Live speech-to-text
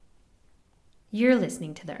You're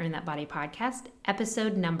listening to the Earn That Body podcast,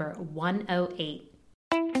 episode number 108.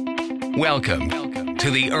 Welcome to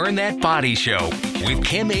the Earn That Body Show with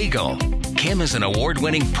Kim Eagle. Kim is an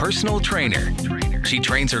award-winning personal trainer. She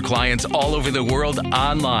trains her clients all over the world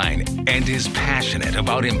online and is passionate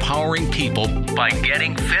about empowering people by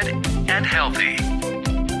getting fit and healthy.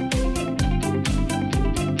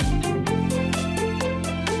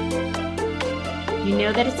 You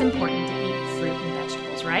know that it's important to eat fruit and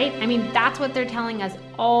vegetables, right? I mean, that's what they're telling us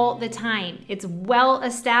all the time. It's well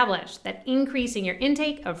established that increasing your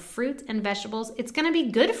intake of fruits and vegetables, it's going to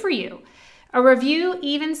be good for you. A review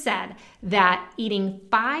even said that eating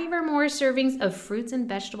 5 or more servings of fruits and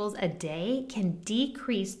vegetables a day can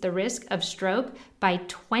decrease the risk of stroke by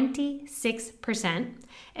 26%,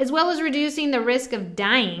 as well as reducing the risk of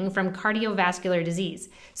dying from cardiovascular disease.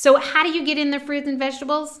 So how do you get in the fruits and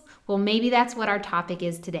vegetables? Well, maybe that's what our topic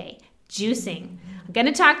is today, juicing. I'm going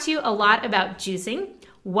to talk to you a lot about juicing,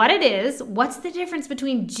 what it is, what's the difference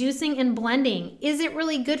between juicing and blending? Is it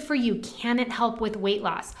really good for you? Can it help with weight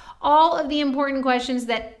loss? All of the important questions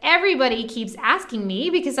that everybody keeps asking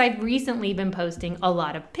me because I've recently been posting a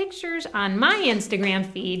lot of pictures on my Instagram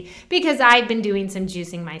feed because I've been doing some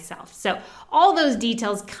juicing myself. So all those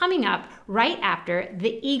details coming up right after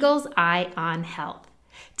the Eagle's Eye on Health.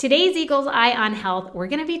 Today's Eagle's Eye on Health, we're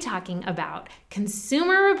going to be talking about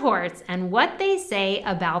Consumer Reports and what they say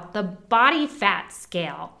about the body fat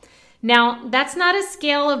scale. Now, that's not a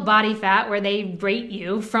scale of body fat where they rate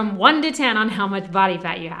you from 1 to 10 on how much body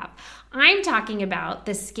fat you have. I'm talking about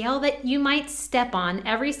the scale that you might step on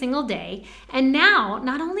every single day. And now,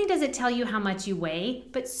 not only does it tell you how much you weigh,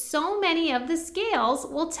 but so many of the scales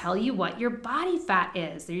will tell you what your body fat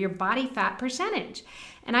is, or your body fat percentage.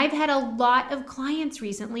 And I've had a lot of clients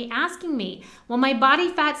recently asking me, well, my body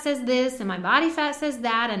fat says this and my body fat says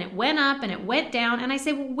that, and it went up and it went down. And I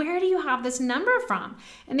say, well, where do you have this number from?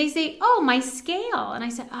 And they say, oh, my scale. And I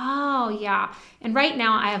said, oh, yeah. And right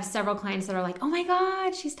now I have several clients that are like, oh my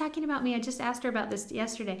God, she's talking about me. I just asked her about this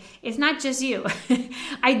yesterday. It's not just you.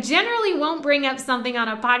 I generally won't bring up something on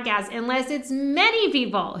a podcast unless it's many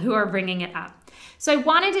people who are bringing it up. So I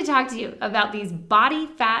wanted to talk to you about these body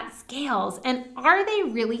fat scales, and are they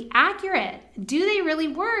really accurate? Do they really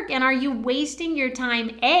work? And are you wasting your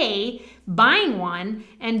time, A, buying one,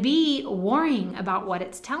 and B, worrying about what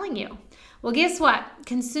it's telling you? Well, guess what?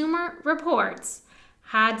 Consumer Reports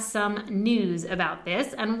had some news about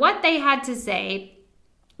this, and what they had to say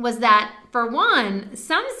was that, for one,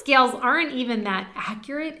 some scales aren't even that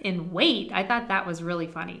accurate in weight. I thought that was really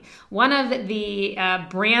funny. One of the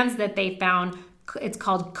brands that they found, it's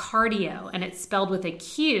called Cardio, and it's spelled with a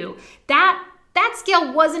Q. That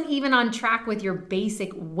scale wasn't even on track with your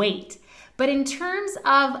basic weight. But in terms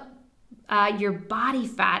of your body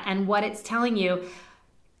fat and what it's telling you,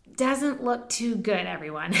 doesn't look too good,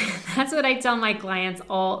 everyone. That's what I tell my clients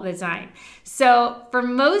all the time. So for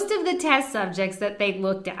most of the test subjects that they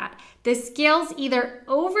looked at, the scales either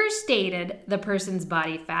overstated the person's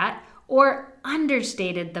body fat or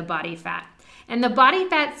understated the body fat. And the body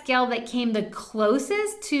fat scale that came the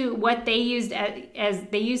closest to what they used as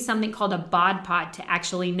they used something called a bod pod to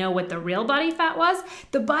actually know what the real body fat was.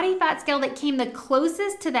 The body fat scale that came the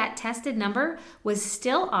closest to that tested number was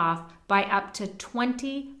still off by up to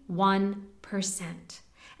 21%.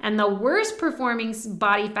 And the worst performing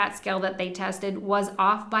body fat scale that they tested was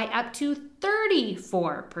off by up to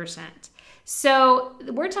 34%. So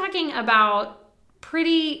we're talking about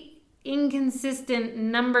pretty inconsistent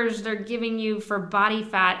numbers they're giving you for body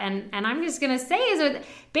fat, and I'm just gonna say is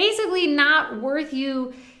basically not worth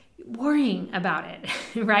you worrying about it,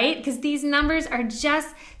 right? Because these numbers are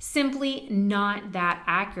just simply not that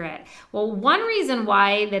accurate. Well, one reason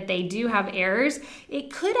why that they do have errors,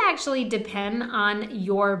 it could actually depend on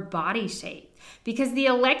your body shape, because the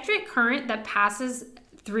electric current that passes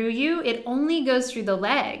through you, it only goes through the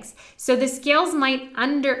legs. So the scales might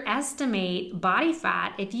underestimate body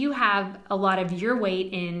fat if you have a lot of your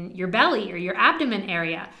weight in your belly or your abdomen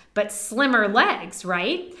area, but slimmer legs,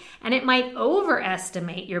 right? And it might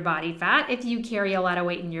overestimate your body fat if you carry a lot of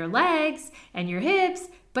weight in your legs and your hips,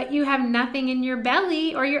 but you have nothing in your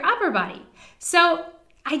belly or your upper body. So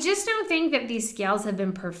I just don't think that these scales have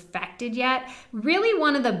been perfected yet. Really,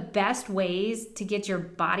 one of the best ways to get your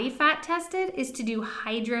body fat tested is to do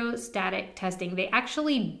hydrostatic testing. They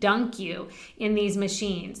actually dunk you in these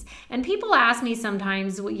machines. And people ask me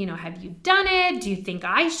sometimes, well, have you done it? Do you think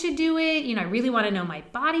I should do it? I really want to know my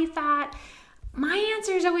body fat. My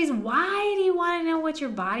answer is always, why do you want to know what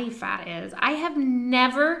your body fat is? I have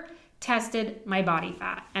never tested my body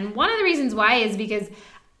fat. And one of the reasons why is because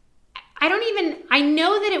I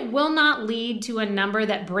know that it will not lead to a number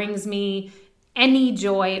that brings me any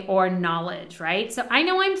joy or knowledge, right? So I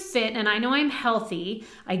know I'm fit and I know I'm healthy.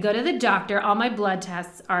 I go to the doctor. All my blood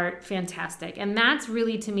tests are fantastic. And that's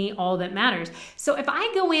really, to me, all that matters. So if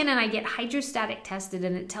I go in and I get hydrostatic tested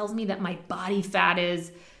and it tells me that my body fat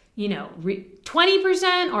is,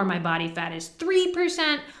 20% or my body fat is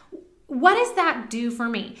 3%, what does that do for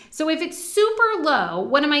me? So if it's super low,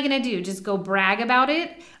 what am I going to do? Just go brag about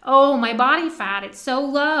it? Oh, my body fat, it's so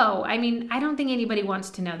low. I mean, I don't think anybody wants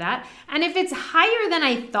to know that. And if it's higher than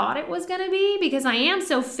I thought it was going to be, because I am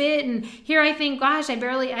so fit and here I think, gosh, I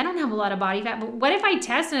don't have a lot of body fat, but what if I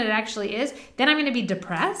test and it actually is? Then I'm going to be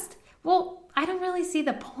depressed? Well, I don't really see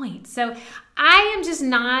the point. So I am just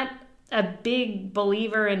not a big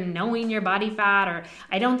believer in knowing your body fat, or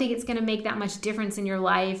I don't think it's going to make that much difference in your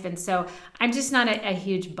life. And so I'm just not a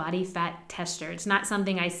huge body fat tester. It's not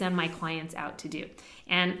something I send my clients out to do.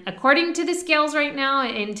 And according to the scales right now,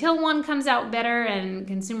 until one comes out better and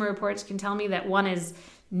Consumer Reports can tell me that one is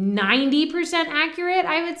 90% accurate,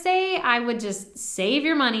 I would say I would just save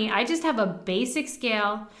your money. I just have a basic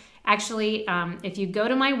scale. Actually, if you go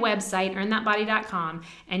to my website, earnthatbody.com,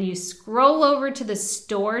 and you scroll over to the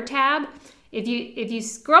store tab, if you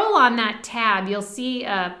scroll on that tab, you'll see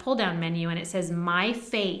a pull-down menu and it says My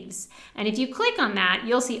Faves. And if you click on that,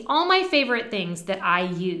 you'll see all my favorite things that I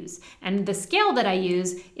use. And the scale that I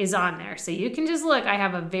use is on there. So you can just look. I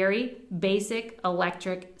have a very basic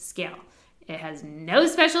electric scale. It has no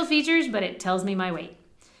special features, but it tells me my weight.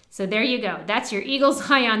 So there you go. That's your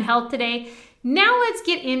Eagle's Eye on Health today. Now let's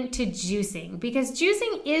get into juicing, because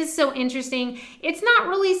juicing is so interesting. It's not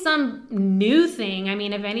really some new thing. I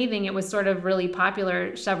mean, if anything, it was sort of really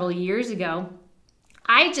popular several years ago.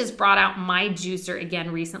 I just brought out my juicer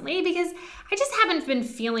again recently because I just haven't been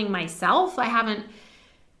feeling myself. I haven't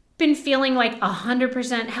been feeling like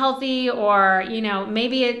 100% healthy, or,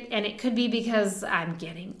 maybe it could be because I'm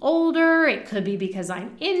getting older. It could be because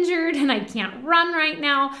I'm injured and I can't run right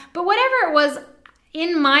now. But whatever it was,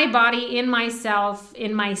 in my body, in myself,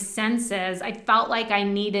 in my senses, I felt like I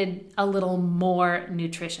needed a little more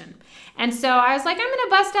nutrition. And so I was like, I'm going to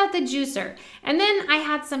bust out the juicer. And then I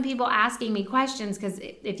had some people asking me questions, because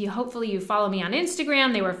hopefully you follow me on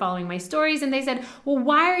Instagram, they were following my stories, and they said, well,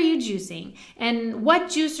 why are you juicing? And what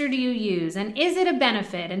juicer do you use? And is it a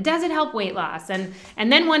benefit? And does it help weight loss? And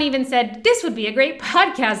then one even said, this would be a great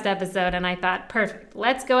podcast episode. And I thought, perfect,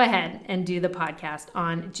 let's go ahead and do the podcast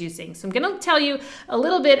on juicing. So I'm going to tell you a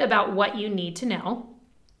little bit about what you need to know.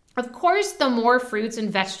 Of course, the more fruits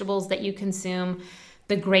and vegetables that you consume,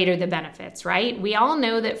 the greater the benefits, right? We all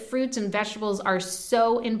know that fruits and vegetables are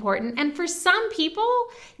so important. And for some people,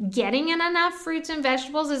 getting in enough fruits and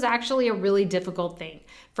vegetables is actually a really difficult thing.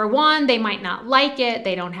 For one, they might not like it.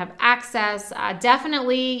 They don't have access.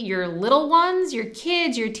 Definitely your little ones, your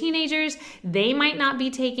kids, your teenagers, they might not be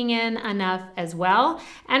taking in enough as well.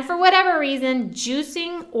 And for whatever reason,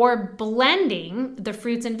 juicing or blending the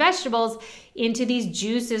fruits and vegetables into these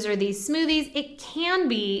juices or these smoothies, it can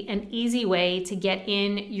be an easy way to get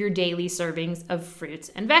in your daily servings of fruits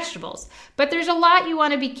and vegetables. But there's a lot you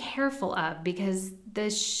want to be careful of, because the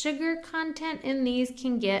sugar content in these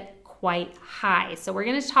can get quite high. So we're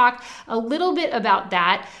going to talk a little bit about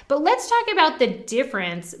that, but let's talk about the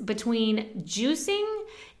difference between juicing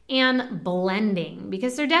and blending,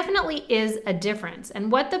 because there definitely is a difference.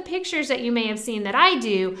 And what the pictures that you may have seen that I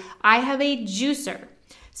do, I have a juicer.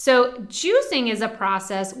 So juicing is a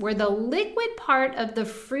process where the liquid part of the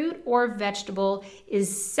fruit or vegetable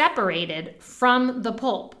is separated from the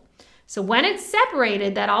pulp. So when it's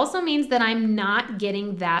separated, that also means that I'm not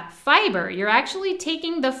getting that fiber. You're actually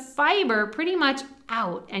taking the fiber pretty much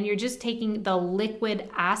out, and you're just taking the liquid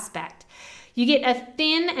aspect. You get a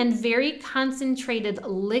thin and very concentrated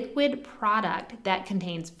liquid product that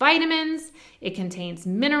contains vitamins, it contains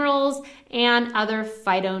minerals, and other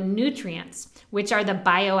phytonutrients, which are the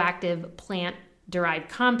bioactive plant-derived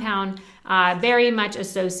compound, very much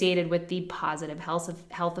associated with the positive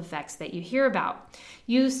health effects that you hear about.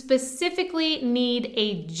 You specifically need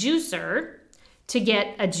a juicer to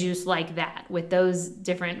get a juice like that with those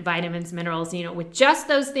different vitamins, minerals. With just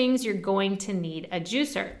those things, you're going to need a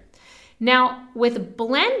juicer. Now, with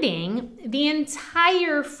blending, the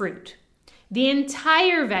entire fruit, the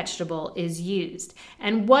entire vegetable is used.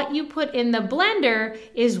 And what you put in the blender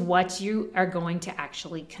is what you are going to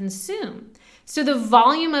actually consume. So the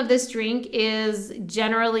volume of this drink is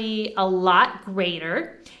generally a lot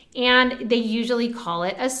greater, and they usually call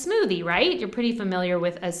it a smoothie, right? You're pretty familiar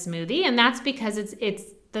with a smoothie, and that's because it's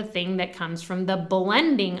the thing that comes from the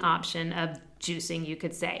blending option of juicing, you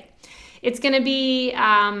could say. It's going to be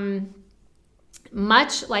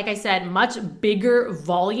much bigger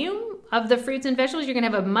volume of the fruits and vegetables, you're going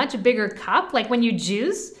to have a much bigger cup. Like when you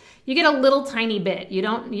juice, you get a little tiny bit. You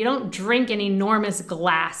don't drink an enormous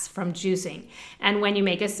glass from juicing. And when you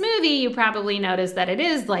make a smoothie, you probably notice that it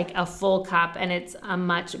is like a full cup and it's a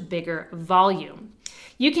much bigger volume.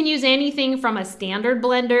 You can use anything from a standard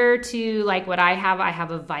blender to like what I have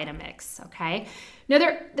a Vitamix, okay? Now,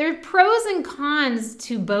 there are pros and cons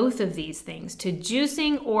to both of these things, to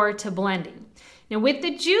juicing or to blending. Now, with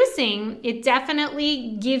the juicing, it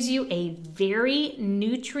definitely gives you a very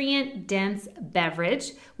nutrient-dense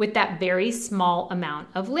beverage with that very small amount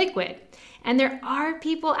of liquid. And there are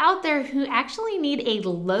people out there who actually need a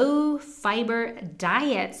low-fiber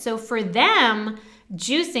diet. So for them,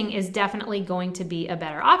 juicing is definitely going to be a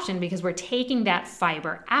better option because we're taking that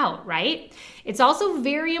fiber out, right? It's also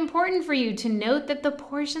very important for you to note that the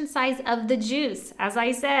portion size of the juice, as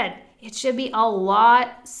I said, it should be a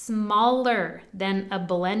lot smaller than a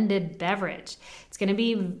blended beverage. It's going to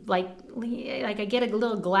be like I get a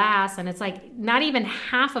little glass and it's like not even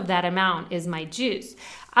half of that amount is my juice.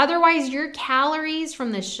 Otherwise, your calories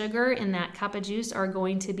from the sugar in that cup of juice are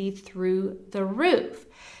going to be through the roof.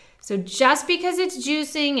 So just because it's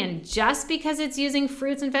juicing and just because it's using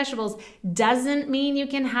fruits and vegetables doesn't mean you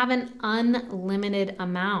can have an unlimited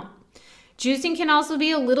amount. Juicing can also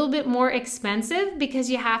be a little bit more expensive because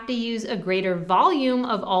you have to use a greater volume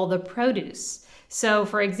of all the produce. So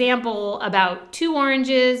for example, about 2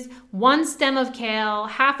 oranges, 1 stem of kale,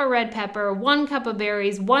 half a red pepper, 1 cup of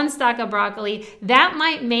berries, 1 stalk of broccoli, that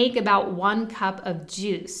might make about 1 cup of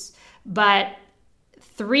juice, but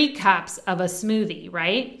 3 cups of a smoothie,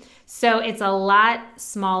 right? So it's a lot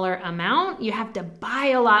smaller amount. You have to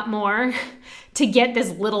buy a lot more to get this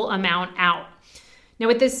little amount out. Now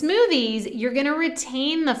with the smoothies, you're going to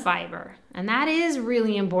retain the fiber, and that is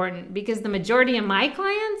really important because the majority of my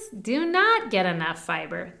clients do not get enough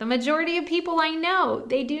fiber. The majority of people I know,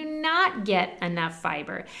 they do not get enough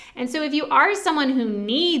fiber. And so if you are someone who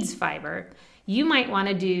needs fiber, you might want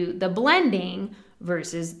to do the blending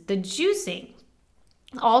versus the juicing.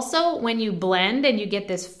 Also, when you blend and you get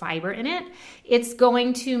this fiber in it, it's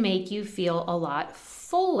going to make you feel a lot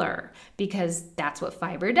fuller because that's what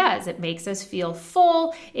fiber does. It makes us feel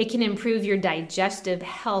full. It can improve your digestive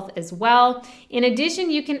health as well. In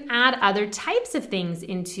addition, you can add other types of things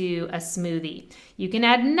into a smoothie. You can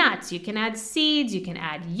add nuts, you can add seeds, you can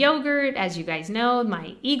add yogurt. As you guys know,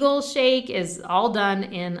 my Eagle shake is all done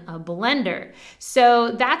in a blender.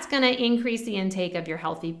 So that's going to increase the intake of your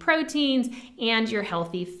healthy proteins and your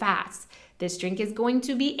healthy fats. This drink is going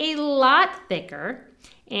to be a lot thicker.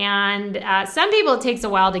 And some people it takes a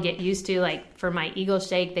while to get used to. Like for my Eagle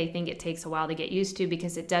shake, they think it takes a while to get used to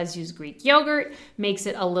because it does use Greek yogurt, makes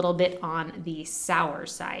it a little bit on the sour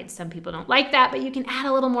side. Some people don't like that, but you can add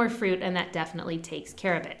a little more fruit and that definitely takes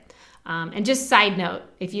care of it. And just side note,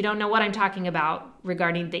 if you don't know what I'm talking about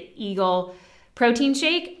regarding the Eagle protein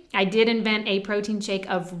shake, I did invent a protein shake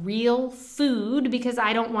of real food because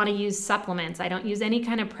I don't want to use supplements. I don't use any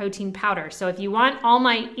kind of protein powder. So if you want all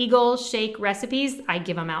my Eagle shake recipes, I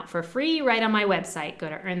give them out for free right on my website. Go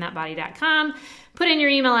to earnthatbody.com, put in your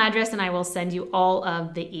email address, and I will send you all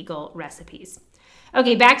of the Eagle recipes.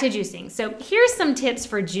 Okay, back to juicing. So here's some tips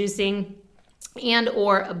for juicing and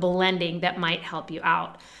or blending that might help you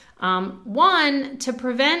out. One, to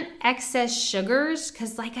prevent excess sugars,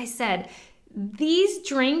 because like I said, these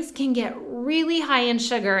drinks can get really high in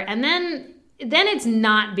sugar and then it's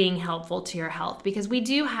not being helpful to your health because we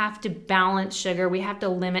do have to balance sugar. We have to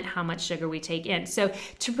limit how much sugar we take in. So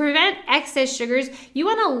to prevent excess sugars, you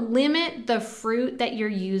want to limit the fruit that you're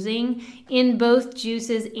using in both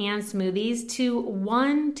juices and smoothies to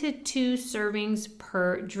 1 to 2 servings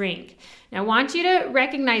per drink. Now I want you to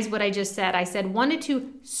recognize what I just said. I said 1 to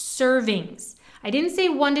 2 servings. I didn't say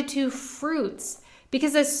 1 to 2 fruits.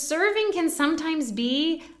 Because a serving can sometimes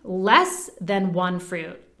be less than 1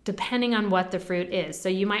 fruit, depending on what the fruit is. So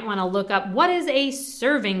you might want to look up what is a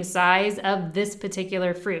serving size of this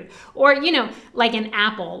particular fruit. Or, like an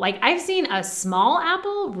apple. Like I've seen a small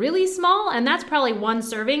apple, really small, and that's probably 1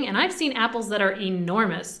 serving. And I've seen apples that are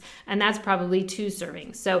enormous, and that's probably 2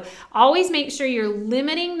 servings. So always make sure you're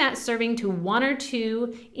limiting that serving to 1 or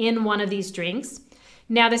 2 in one of these drinks.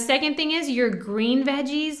 Now, the second thing is your green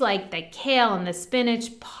veggies like the kale and the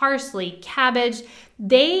spinach, parsley, cabbage,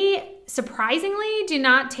 they surprisingly do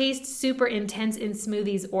not taste super intense in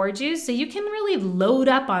smoothies or juice, so you can really load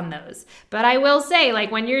up on those. But I will say,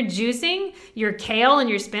 like when you're juicing your kale and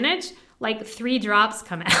your spinach, like 3 drops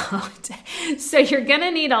come out. So you're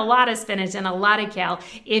gonna need a lot of spinach and a lot of kale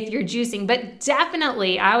if you're juicing. But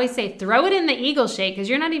definitely, I always say throw it in the Eagle shake because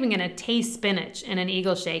you're not even gonna taste spinach in an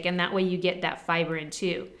Eagle shake, and that way you get that fiber in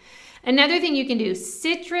too. Another thing you can do,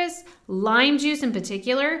 citrus, Lime juice in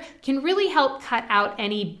particular can really help cut out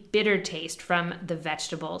any bitter taste from the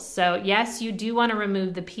vegetables. So yes, you do want to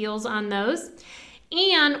remove the peels on those.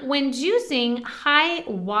 And when juicing high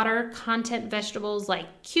water content vegetables like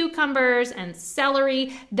cucumbers and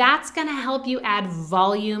celery, that's going to help you add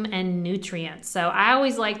volume and nutrients. So I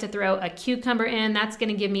always like to throw a cucumber in. That's going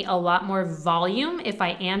to give me a lot more volume if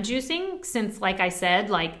I am juicing, since like I said,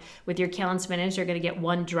 like with your kale and spinach, you're going to get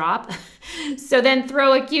one drop. So then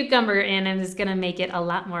throw a cucumber in and it's going to make it a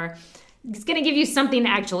lot more, it's going to give you something to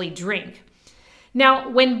actually drink. Now,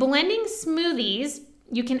 when blending smoothies,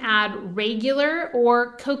 you can add regular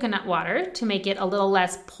or coconut water to make it a little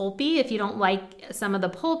less pulpy if you don't like some of the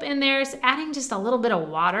pulp in there. So adding just a little bit of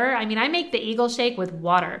water. I mean, I make the Eagle Shake with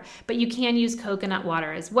water, but you can use coconut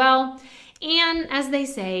water as well. And as they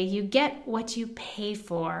say, you get what you pay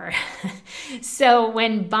for. So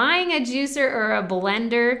when buying a juicer or a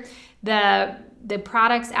blender, the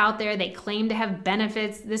products out there, they claim to have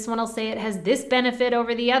benefits. This one will say it has this benefit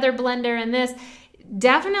over the other blender and this.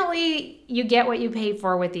 Definitely you get what you pay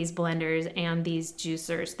for with these blenders and these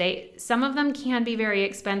juicers. Some of them can be very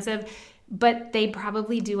expensive, but they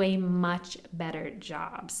probably do a much better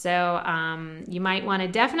job. So you might want to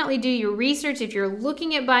definitely do your research. If you're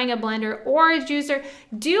looking at buying a blender or a juicer,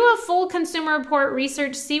 do a full Consumer Report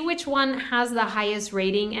research, see which one has the highest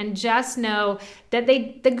rating, and just know that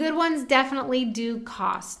the good ones definitely do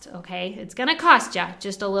cost, okay? It's going to cost you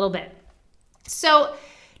just a little bit. So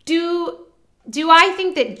do I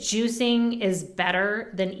think that juicing is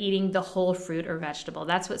better than eating the whole fruit or vegetable?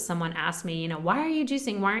 That's what someone asked me, why are you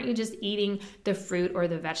juicing? Why aren't you just eating the fruit or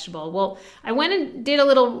the vegetable? Well, I went and did a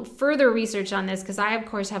little further research on this because I, of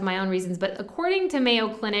course, have my own reasons. But according to Mayo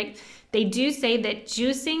Clinic, they do say that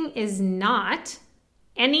juicing is not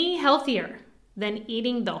any healthier than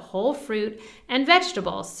eating the whole fruit and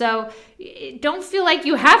vegetables. So don't feel like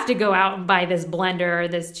you have to go out and buy this blender or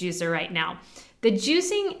this juicer right now. The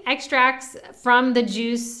juicing extracts from the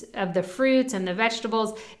juice of the fruits and the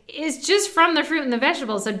vegetables is just from the fruit and the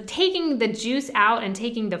vegetables. So taking the juice out and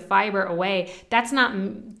taking the fiber away, that's not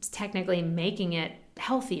technically making it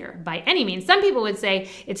healthier by any means. Some people would say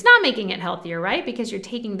it's not making it healthier, right? Because you're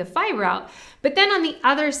taking the fiber out. But then on the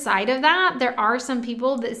other side of that, there are some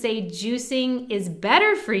people that say juicing is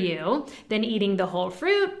better for you than eating the whole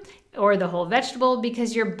fruit or the whole vegetable,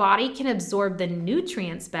 because your body can absorb the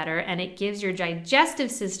nutrients better and it gives your digestive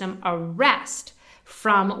system a rest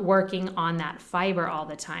from working on that fiber all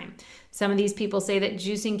the time. Some of these people say that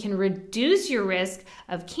juicing can reduce your risk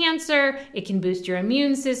of cancer, it can boost your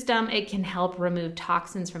immune system, it can help remove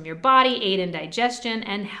toxins from your body, aid in digestion,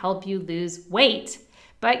 and help you lose weight.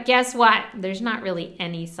 But guess what? There's not really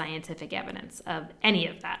any scientific evidence of any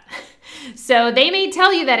of that. So they may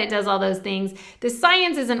tell you that it does all those things. The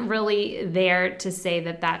science isn't really there to say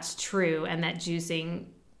that that's true and that juicing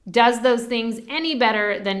does those things any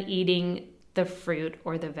better than eating the fruit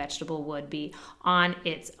or the vegetable would be on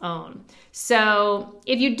its own. So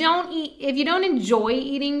if you don't enjoy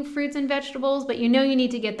eating fruits and vegetables, but you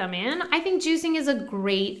need to get them in, I think juicing is a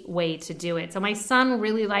great way to do it. So my son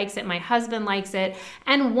really likes it, my husband likes it,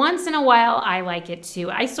 and once in a while I like it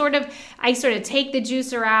too. I sort of take the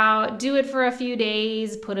juicer out, do it for a few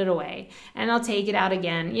days, put it away, and I'll take it out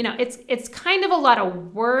again. It's kind of a lot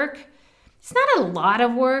of work. It's not a lot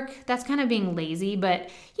of work. That's kind of being lazy, but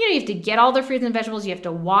you have to get all the fruits and vegetables. You have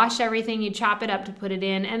to wash everything. You chop it up to put it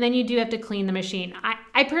in, and then you do have to clean the machine.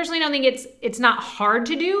 I personally don't think it's not hard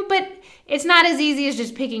to do, but it's not as easy as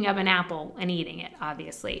just picking up an apple and eating it,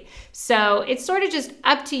 obviously. So it's sort of just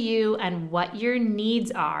up to you and what your needs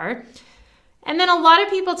are. And then a lot of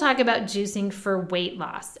people talk about juicing for weight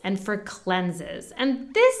loss and for cleanses.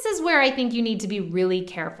 And this is where I think you need to be really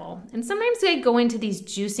careful. And sometimes I go into these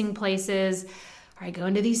juicing places or I go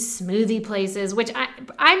into these smoothie places, which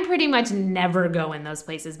I'm pretty much never go in those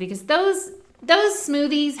places because those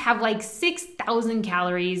smoothies have like 6,000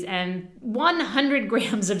 calories and 100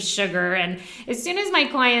 grams of sugar. And as soon as my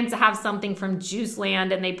clients have something from Juice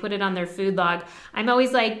Land and they put it on their food log, I'm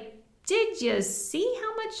always like, did you see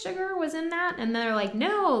how much sugar was in that? And they're like,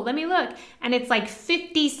 no, let me look. And it's like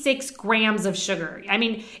 56 grams of sugar. I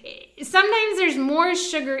mean, sometimes there's more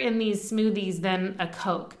sugar in these smoothies than a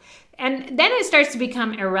Coke. And then it starts to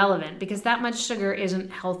become irrelevant because that much sugar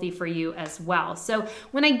isn't healthy for you as well. So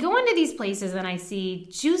when I go into these places and I see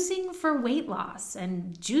juicing for weight loss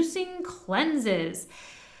and juicing cleanses,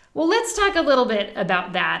 well, let's talk a little bit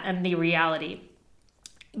about that and the reality.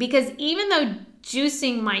 Because even though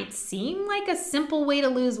juicing might seem like a simple way to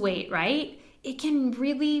lose weight, right? It can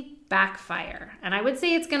really backfire. And I would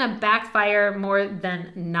say it's going to backfire more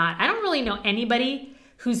than not. I don't really know anybody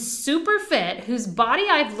who's super fit, whose body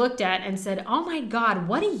I've looked at and said, oh my God,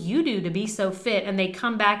 what do you do to be so fit? And they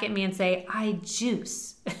come back at me and say, I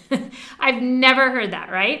juice. I've never heard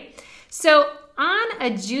that, right? So on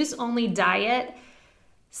a juice-only diet,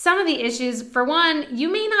 some of the issues, for one,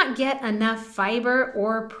 you may not get enough fiber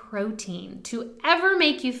or protein to ever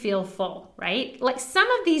make you feel full, right? Like some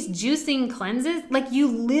of these juicing cleanses, like you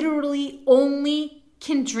literally only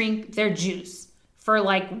can drink their juice for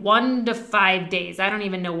like 1 to 5 days. I don't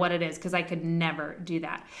even know what it is because I could never do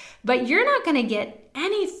that. But you're not going to get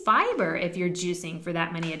any fiber if you're juicing for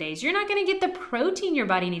that many days. You're not going to get the protein your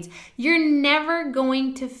body needs. You're never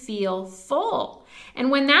going to feel full.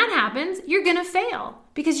 And when that happens, you're going to fail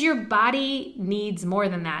because your body needs more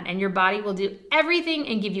than that. And your body will do everything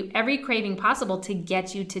and give you every craving possible to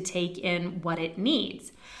get you to take in what it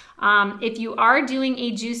needs. If you are doing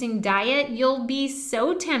a juicing diet, you'll be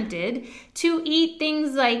so tempted to eat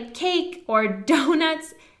things like cake or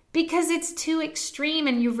donuts because it's too extreme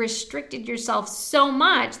and you've restricted yourself so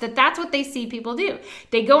much that that's what they see people do.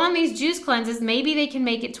 They go on these juice cleanses. Maybe they can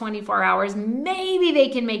make it 24 hours. Maybe they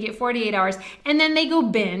can make it 48 hours. And then they go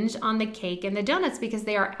binge on the cake and the donuts because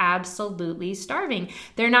they are absolutely starving.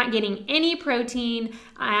 They're not getting any protein.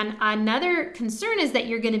 And another concern is that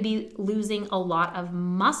you're going to be losing a lot of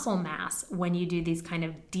muscle mass when you do these kind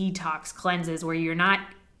of detox cleanses where you're not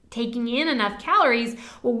taking in enough calories.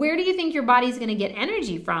 Well, where do you think your body's going to get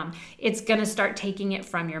energy from? It's going to start taking it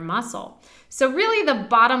from your muscle. So really the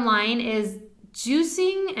bottom line is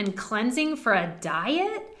juicing and cleansing for a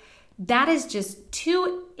diet, that is just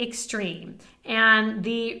too extreme. And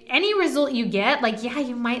any result you get, like, yeah,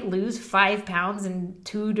 you might lose 5 pounds in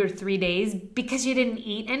 2 to 3 days because you didn't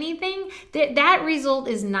eat anything. That result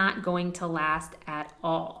is not going to last at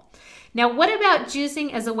all. Now, what about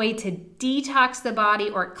juicing as a way to detox the body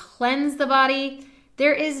or cleanse the body?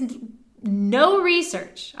 There is no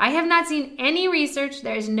research. I have not seen any research.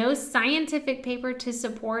 There is no scientific paper to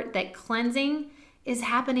support that cleansing is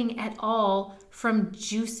happening at all from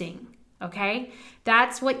juicing, okay?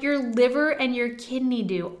 That's what your liver and your kidney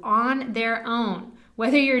do on their own.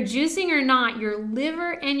 Whether you're juicing or not, your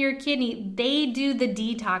liver and your kidney, they do the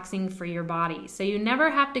detoxing for your body. So you never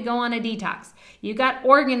have to go on a detox. You got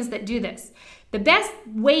organs that do this. The best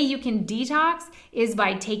way you can detox is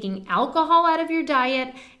by taking alcohol out of your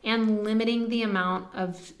diet and limiting the amount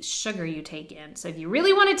of sugar you take in. So if you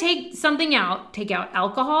really want to take something out, take out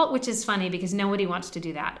alcohol, which is funny because nobody wants to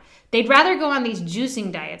do that. They'd rather go on these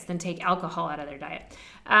juicing diets than take alcohol out of their diet.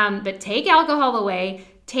 But take alcohol away,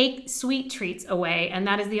 take sweet treats away, and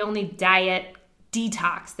that is the only diet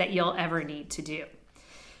detox that you'll ever need to do.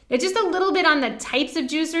 Now, just a little bit on the types of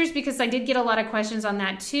juicers, because I did get a lot of questions on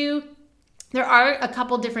that too. There are a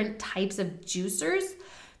couple different types of juicers.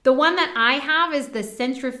 The one that I have is the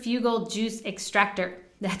centrifugal juice extractor.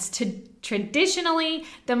 That's traditionally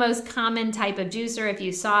the most common type of juicer. If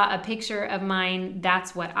you saw a picture of mine,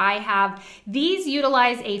 that's what I have. These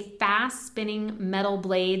utilize a fast spinning metal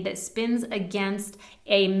blade that spins against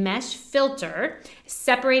a mesh filter,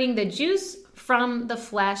 separating the juice from the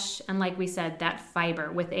flesh and, like we said, that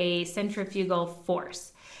fiber with a centrifugal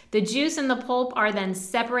force. The juice and the pulp are then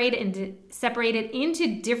separated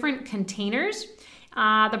into different containers.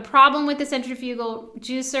 The problem with the centrifugal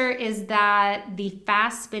juicer is that the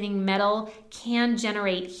fast spinning metal can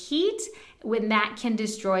generate heat, when that can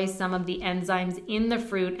destroy some of the enzymes in the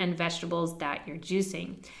fruit and vegetables that you're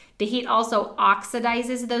juicing. The heat also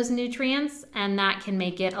oxidizes those nutrients, and that can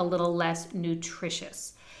make it a little less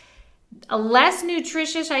nutritious. Less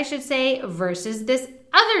nutritious, I should say, versus this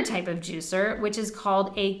other type of juicer, which is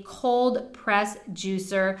called a cold press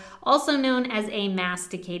juicer, also known as a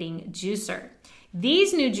masticating juicer.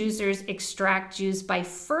 These new juicers extract juice by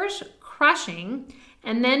first crushing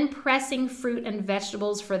and then pressing fruit and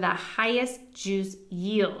vegetables for the highest juice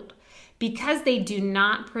yield. Because they do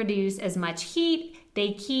not produce as much heat,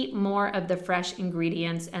 they keep more of the fresh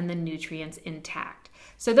ingredients and the nutrients intact.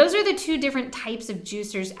 So those are the two different types of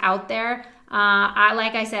juicers out there.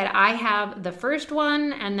 Like I said, I have the first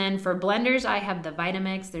one, and then for blenders, I have the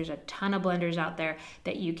Vitamix. There's a ton of blenders out there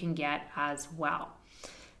that you can get as well.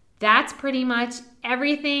 That's pretty much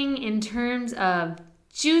everything in terms of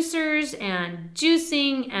juicers and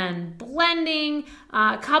juicing and blending.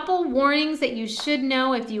 A couple warnings that you should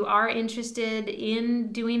know if you are interested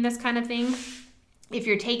in doing this kind of thing. If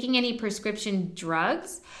you're taking any prescription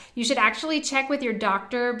drugs, you should actually check with your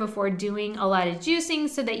doctor before doing a lot of juicing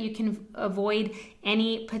so that you can avoid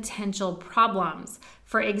any potential problems.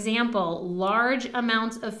 For example, large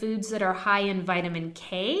amounts of foods that are high in vitamin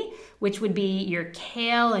K, which would be your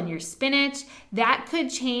kale and your spinach, that could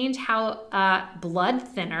change how a blood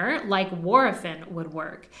thinner like Warfarin would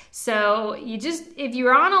work. So if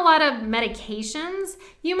you're on a lot of medications,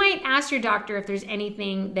 you might ask your doctor if there's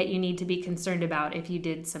anything that you need to be concerned about if you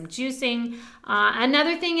did some juicing.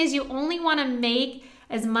 Another thing is you only want to make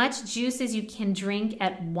as much juice as you can drink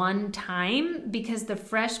at one time, because the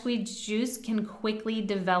fresh squeezed juice can quickly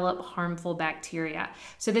develop harmful bacteria.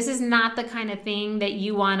 So this is not the kind of thing that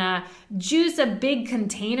you want to juice a big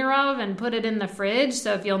container of and put it in the fridge.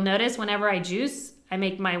 So if you'll notice, whenever I juice, I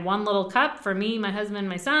make my one little cup for me, my husband,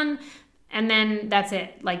 my son, and then that's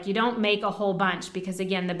it. Like, you don't make a whole bunch, because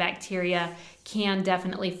again, the bacteria can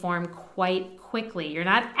definitely form quite quickly. You're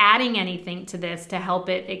not adding anything to this to help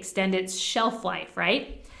it extend its shelf life,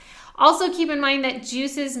 right? Also keep in mind that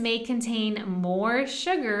juices may contain more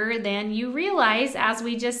sugar than you realize, as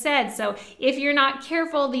we just said. So if you're not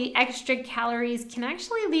careful, the extra calories can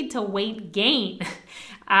actually lead to weight gain.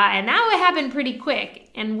 And that would happen pretty quick.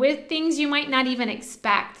 And with things you might not even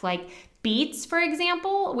expect, like beets, for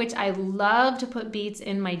example, which I love to put beets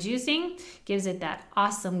in my juicing, gives it that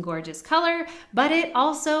awesome, gorgeous color, but it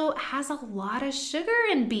also has a lot of sugar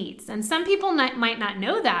in beets. And some people might not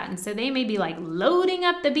know that. And so they may be like loading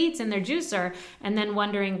up the beets in their juicer and then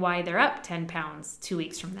wondering why they're up 10 pounds 2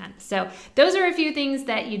 weeks from then. So those are a few things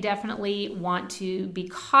that you definitely want to be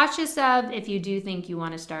cautious of if you do think you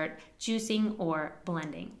want to start juicing or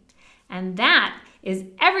blending. And that is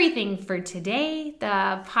everything for today.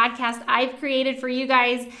 The podcast I've created for you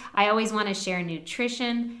guys. I always want to share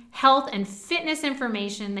nutrition, health, and fitness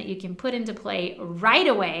information that you can put into play right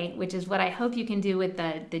away, which is what I hope you can do with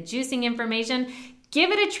the juicing information.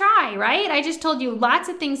 Give it a try, right? I just told you lots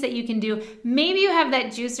of things that you can do. Maybe you have that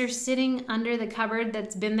juicer sitting under the cupboard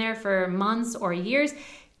that's been there for months or years.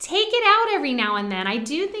 Take it out every now and then. I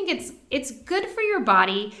do think it's good for your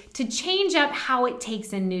body to change up how it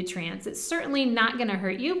takes in nutrients. It's certainly not going to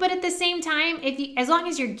hurt you, but at the same time, as long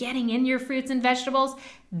as you're getting in your fruits and vegetables,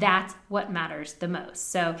 that's what matters the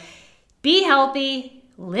most. So be healthy,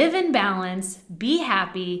 live in balance, be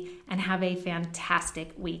happy, and have a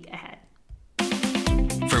fantastic week ahead.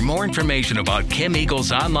 For more information about Kim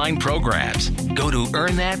Eagle's online programs, go to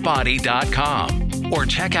earnthatbody.com or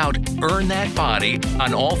check out Earn That Body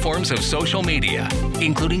on all forms of social media,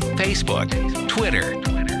 including Facebook, Twitter,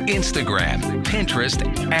 Instagram, Pinterest,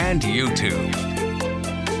 and YouTube.